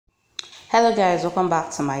Hello guys, welcome back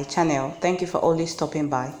to my channel. Thank you for always stopping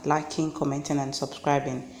by, liking, commenting and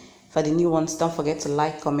subscribing. For the new ones, don't forget to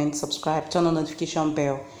like, comment, subscribe, turn on notification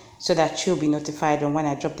bell so that you'll be notified when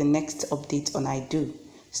I drop the next update on I Do.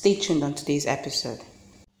 Stay tuned on today's episode.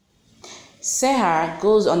 Seher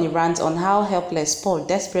goes on a rant on how helpless, poor,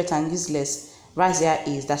 desperate and useless Razia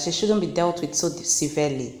is, that she shouldn't be dealt with so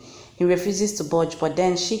severely. He refuses to budge, but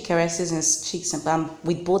then she caresses his cheeks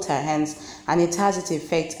with both her hands, and it has its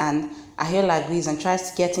effect, and Ahil agrees and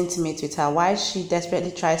tries to get intimate with her, while she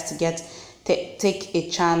desperately tries to take a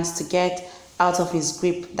chance to get out of his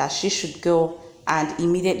grip, that she should go and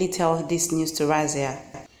immediately tell this news to Razia,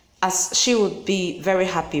 as she would be very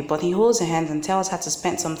happy, but he holds her hand and tells her to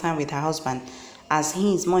spend some time with her husband, as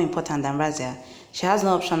he is more important than Razia. She has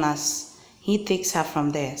no option as he takes her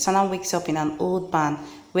from there. Sanam wakes up in an old barn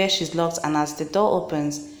where she's locked, and as the door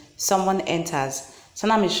opens, someone enters.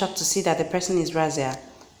 Sanam is shocked to see that the person is Razia.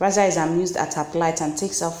 Razia is amused at her plight and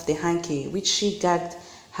takes off the hanky which she gagged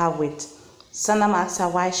her with. Sanam asks her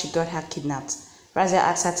why she got her kidnapped. Razia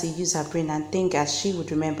asks her to use her brain and think as she would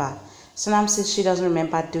remember. Sanam says she doesn't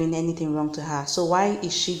remember doing anything wrong to her, so why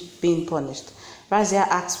is she being punished? Razia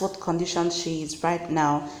asks what condition she is right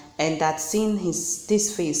now, and that seeing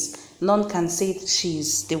this face, none can say she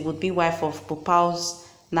is the would-be wife of Bhopal's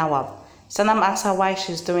Nawab. Sanam asks her why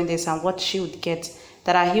she's doing this and what she would get,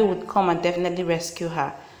 that Ahil would come and definitely rescue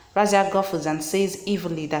her. Razia guffles and says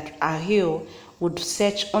evilly that Ahil would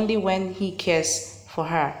search only when he cares for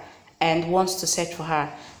her and wants to search for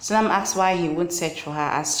her. Sanam asks why he won't search for her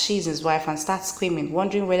as she is his wife, and starts screaming,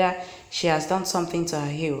 wondering whether she has done something to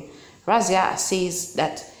Ahil. Razia says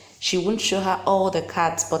that she won't show her all the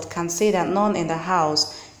cards, but can say that none in the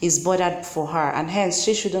house is bothered for her, and hence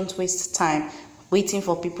she shouldn't waste time waiting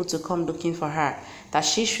for people to come looking for her, that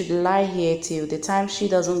she should lie here till the time she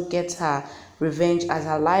doesn't get her revenge, as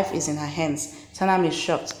her life is in her hands. Sanam is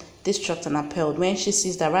shocked, distraught and appalled when she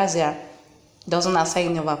sees that Razia doesn't answer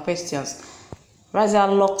any of her questions.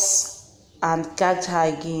 Razia locks and gagged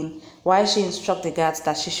her again, while she instructs the guards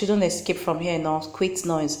that she shouldn't escape from here nor quit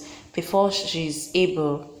noise before she is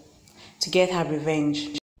able to get her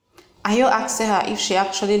revenge. Ahil asks her if she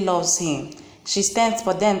actually loves him. She stands,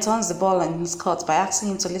 but then turns the ball in his court by asking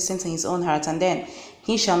him to listen to his own heart, and then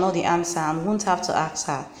he shall know the answer and won't have to ask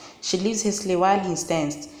her. She leaves hastily while he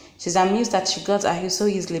stands. She's amused that she got Ahil so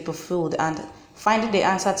easily befooled and finding the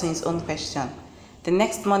answer to his own question. The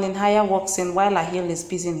next morning, Haya walks in while Ahil is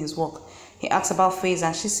busy in his work. He asks about Faiz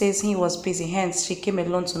and she says he was busy, hence she came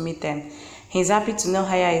alone to meet them. He is happy to know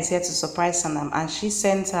Haya is here to surprise Sanam, and she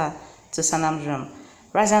sends her to Sanam's room.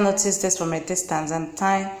 Razia noticed this from a distance and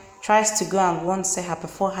tries to go and warn Seher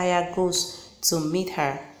before Haya goes to meet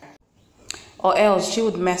her, or else she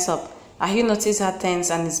would mess up. Ahil notices her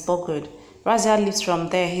tense and is boggled. Razia leaves from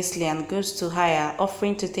there hastily and goes to Haya,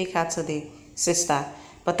 offering to take her to the sister.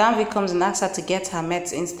 But Tanveer comes and asks her to get her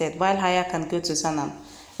meds instead, while Haya can go to Sanam.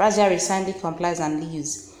 Razia resignedly complies and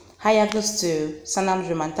leaves. Haya goes to Sanam's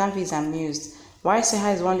room and Tanveer is amused. While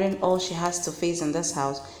Seher is wondering all she has to face in this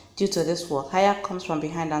house due to this work, Haya comes from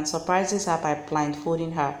behind and surprises her by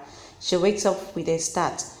blindfolding her. She wakes up with a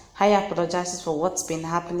start. Haya apologizes for what's been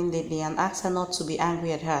happening lately and asks her not to be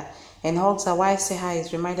angry at her, and hugs her while Seher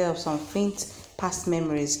is reminded of some faint past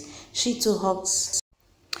memories. She too hugs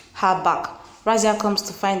her back. Razia comes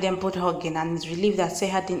to find them both hugging and is relieved that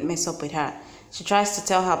Seher didn't mess up with her. She tries to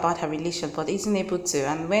tell her about her relation but isn't able to,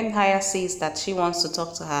 and when Haya says that she wants to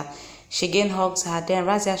talk to her, she again hugs her. Then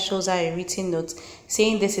Razia shows her a written note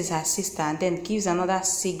saying this is her sister, and then gives another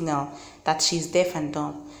signal that she is deaf and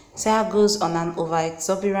dumb. Seher goes on an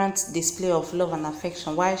over-exuberant display of love and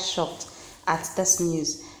affection while shocked at this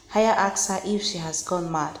news. Haya asks her if she has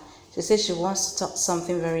gone mad. She says she wants to talk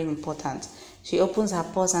something very important. She opens her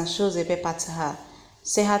purse and shows a paper to her.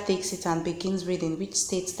 Seher takes it and begins reading, which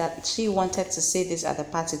states that she wanted to say this at the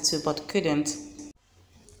party too but couldn't,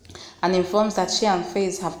 and informs that she and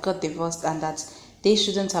Faiz have got divorced and that they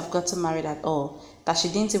shouldn't have gotten married at all, that she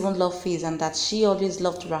didn't even love Faiz and that she always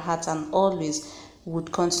loved Rahat and always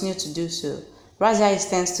would continue to do so. Razia is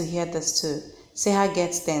tense to hear this too. Seher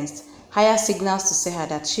gets tensed. Haya signals to Seher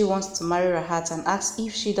that she wants to marry Rahat and asks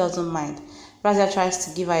if she doesn't mind. Razia tries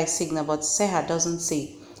to give her a signal but Seher doesn't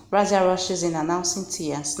say. Razia rushes in announcing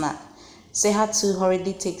tea and snack. Seher too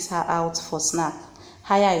hurriedly takes her out for snack.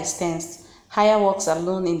 Haya is tensed. Haya walks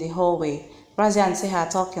alone in the hallway. Razia and Seher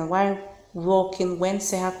are talking while walking when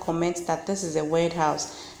Seher comments that this is a weird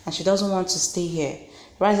house and she doesn't want to stay here.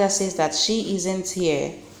 Razia says that she isn't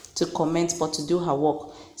here to comment but to do her work.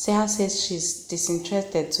 Seher says she's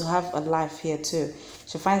disinterested to have a life here too.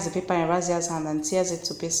 She finds the paper in Razia's hand and tears it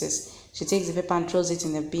to pieces. She takes the paper and throws it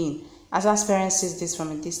in a bin. Azah's parents sees this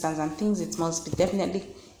from a distance and thinks it must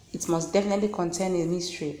definitely contain a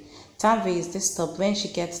mystery. Tanveer is disturbed when she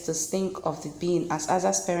gets the stink of the bean as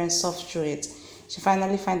Azah's parents soft through it. She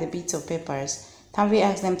finally finds a bit of papers. Tanveer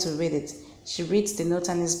asks them to read it. She reads the note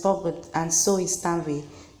and is boggled, and so is Tanveer.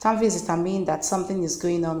 Tanveer is determined that something is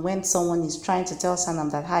going on when someone is trying to tell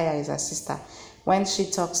Sanam that Haya is her sister when she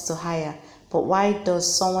talks to Haya. But why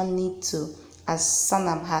does someone need to, as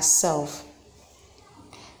Sanam herself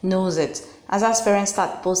knows it? Azah's parents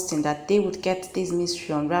start boasting that they would get this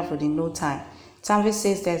mystery unraveled in no time. Tanveer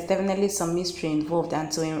says there's definitely some mystery involved,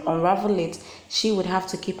 and to unravel it, she would have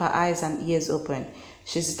to keep her eyes and ears open.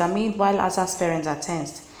 She's determined while Azah's parents are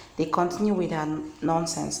tensed. They continue with her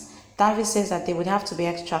nonsense. Tanveer says that they would have to be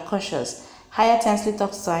extra cautious. Haya tensely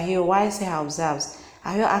talks to Ahio while Seher observes.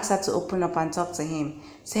 Ahio asks her to open up and talk to him.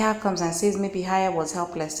 Seher comes and says maybe Haya was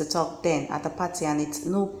helpless to talk then at the party and it's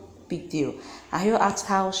no big deal. Ahio asks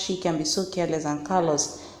how she can be so careless and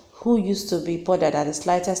callous, who used to be bothered at the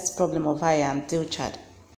slightest problem of Haya and Dilchad.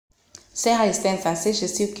 Seher is tense and says she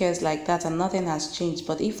still cares like that and nothing has changed,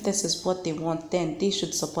 but if this is what they want, then they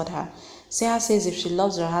should support her. Seher says if she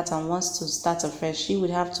loves her heart and wants to start afresh, she would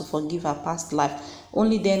have to forgive her past life.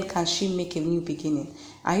 Only then can she make a new beginning.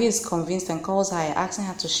 Ahio is convinced and calls Haya, asking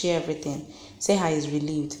her to share everything. Seher is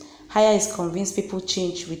relieved. Haya is convinced people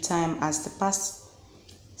change with time, as the past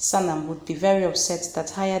Sanam would be very upset that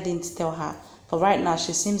Haya didn't tell her. But right now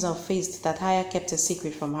she seems unfazed that Haya kept a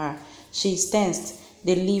secret from her. She is tensed.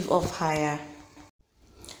 They leave off Haya.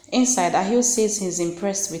 Inside, Ahio says he's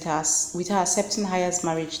impressed with her accepting Haya's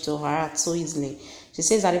marriage to her heart so easily. She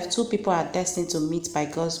says that if two people are destined to meet by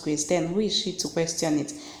God's grace, then who is she to question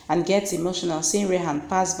it, and gets emotional seeing Rehan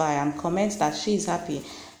pass by and comments that she is happy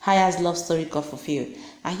Haya's love story got fulfilled.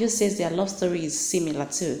 Ahio says their love story is similar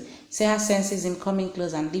too. Seher senses him coming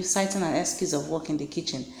close and leaves, citing an excuse of work in the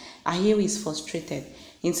kitchen. Ahio is frustrated.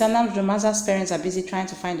 In Sanam's room, Azah's parents are busy trying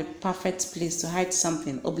to find the perfect place to hide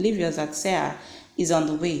something, oblivious that Seher is on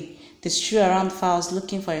the way. They strew around files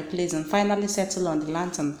looking for a place and finally settle on the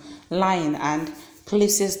lantern lying and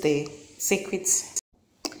places the secret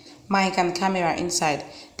mic and camera inside.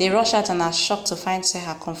 They rush out and are shocked to find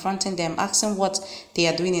Seher confronting them, asking what they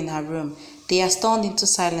are doing in her room. They are stunned into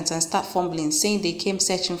silence and start fumbling, saying they came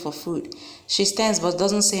searching for food. She stands but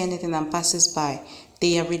doesn't say anything and passes by.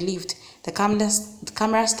 They are relieved. The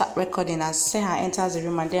cameras start recording as Seher enters the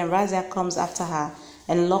room, and then Razia comes after her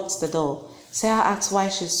and locks the door. Seher asks why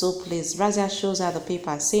she's so pleased. Razia shows her the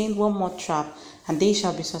paper, saying one more trap and they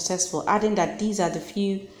shall be successful, adding that these are the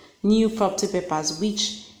few new property papers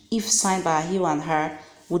which, if signed by Ahio and her,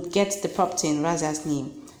 would get the property in Razia's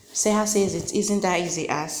name. Seher says it isn't that easy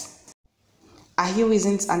as Ahio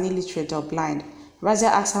isn't an illiterate or blind. Razia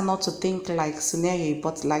asks her not to think like Sunehi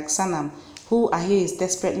but like Sanam, who Ahio is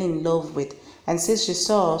desperately in love with, and says she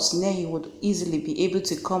saw Sunehi would easily be able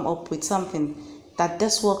to come up with something, that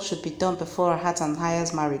this work should be done before her and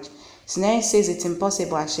Haya's marriage. Sunehi says it's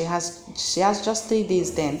impossible as she has just 3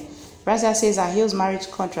 days then. Razia says Ahio's marriage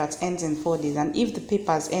contract ends in 4 days, and if the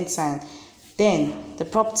papers ain't signed, then the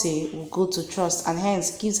property will go to trust and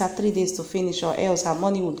hence gives her 3 days to finish, or else her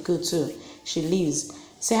money would go too. She leaves.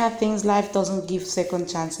 Seher thinks life doesn't give second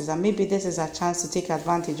chances and maybe this is her chance to take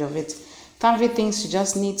advantage of it. Tanveer thinks she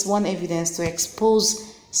just needs one evidence to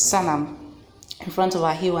expose Sanam in front of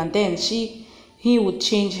Ahio, and then he would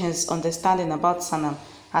change his understanding about Sanam,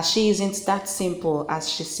 as she isn't that simple as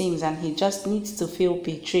she seems and he just needs to feel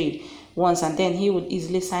betrayed once, and then he would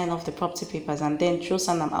easily sign off the property papers and then throw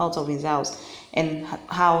Sanam out of his house and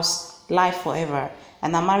life forever,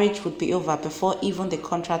 and her marriage would be over before even the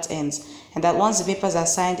contract ends, and that once the papers are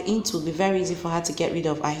signed, it will be very easy for her to get rid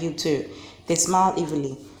of Ahio too. They smile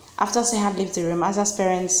evilly. After Seher leaves the room, Azah's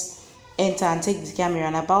parents enter and take the camera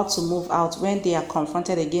and about to move out when they are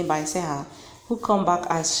confronted again by Seher, who come back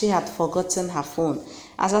as she had forgotten her phone.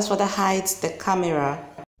 Azah's father hides the camera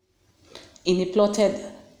in a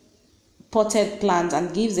potted plant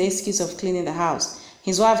and gives the excuse of cleaning the house.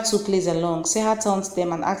 His wife too plays along. Seher taunts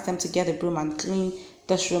them and asks them to get a broom and clean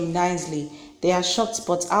this room nicely. They are shocked,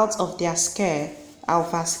 but out of her scare,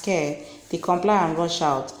 they comply and rush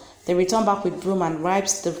out. They return back with broom and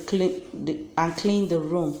wipes and clean the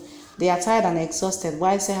room. They are tired and exhausted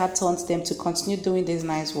while Seher taunts them to continue doing this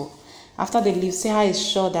nice work. After they leave, Seher is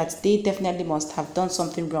sure that they definitely must have done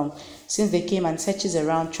something wrong since they came, and searches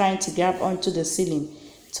around trying to grab onto the ceiling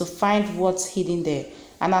to find what's hidden there.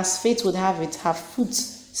 And as fate would have it, her foot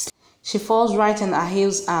slips. She falls right in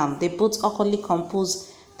Ahio's arm. They both awkwardly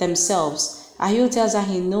compose themselves. Ahio tells her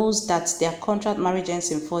he knows that their contract marriage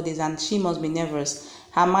ends in 4 days and she must be nervous.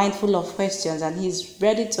 her mind full of questions, and he's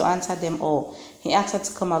ready to answer them all. He asks her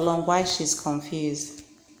to come along while she's confused.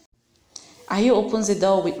 Ayu opens the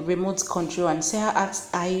door with remote control, and Seher asks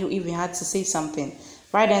Ayu if he had to say something.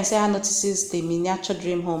 Right then, Seher notices the miniature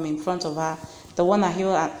dream home in front of her, the one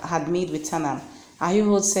Ayu had made with Tanam. Ayu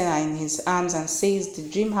holds Seher in his arms and says, "The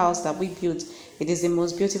dream house that we built, it is the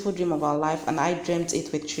most beautiful dream of our life, and I dreamt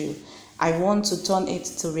it with you. I want to turn it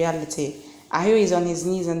to reality." Ayu is on his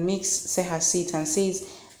knees and makes Seher sit and says,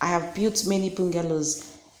 "I have built many bungalow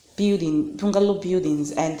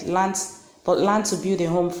buildings and learned to build a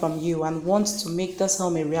home from you and want to make this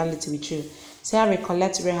home a reality with you." Seher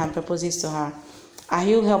recollects Ray and proposes to her.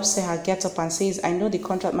 Ayu helps Seher get up and says, "I know the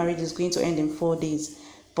contract marriage is going to end in 4 days,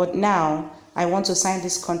 but now I want to sign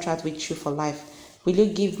this contract with you for life. Will you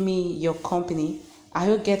give me your company?"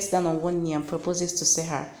 Ayu gets down on one knee and proposes to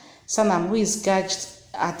Seher. Sanam, who is gauged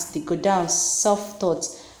at the godown,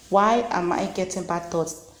 self-thoughts, "Why am I getting bad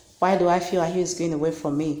thoughts? Why do I feel Ayu is going away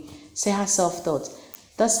from me?" Seher self-thought,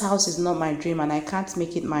 "This house is not my dream and I can't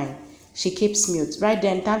make it mine." She keeps mute. Right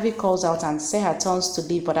then, Tanveer calls out and Seher turns to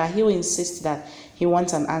leave, but Ayu insists that he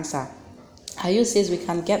wants an answer. Ayu says we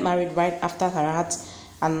can get married right after Harat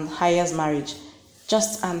and Haya's marriage.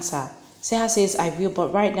 Just answer. Seher says, "I will,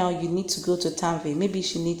 but right now you need to go to Tanveer. Maybe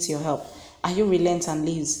she needs your help." Ayu relents and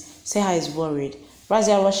leaves. Seher is worried.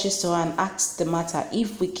 Razia rushes to her and asks the matter.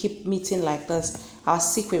 "If we keep meeting like this, our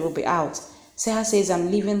secret will be out." Seher says,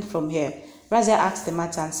 "I'm leaving from here." Razia asks the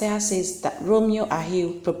matter and Seher says that Romeo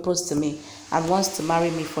Ahiu proposed to me and wants to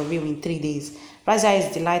marry me for real in 3 days. Razia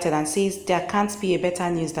is delighted and says there can't be a better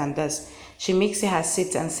news than this. She makes Seher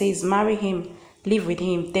sit and says, "Marry him, live with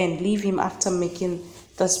him, then leave him after making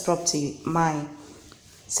this property mine."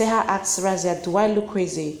 Seher asks Razia, "Do I look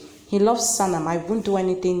crazy? He loves Sanam. I won't do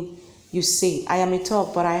anything you say. I am a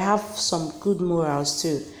top, but I have some good morals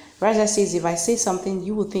too." Razia says, "If I say something,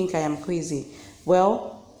 you will think I am crazy."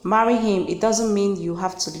 "Well, marry him. It doesn't mean you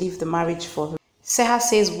have to leave the marriage for him." Seher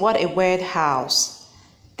says, "What a weird house."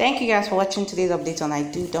 Thank you guys for watching today's update on I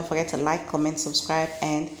Do. Don't forget to like, comment, subscribe,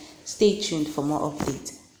 and stay tuned for more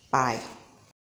updates. Bye.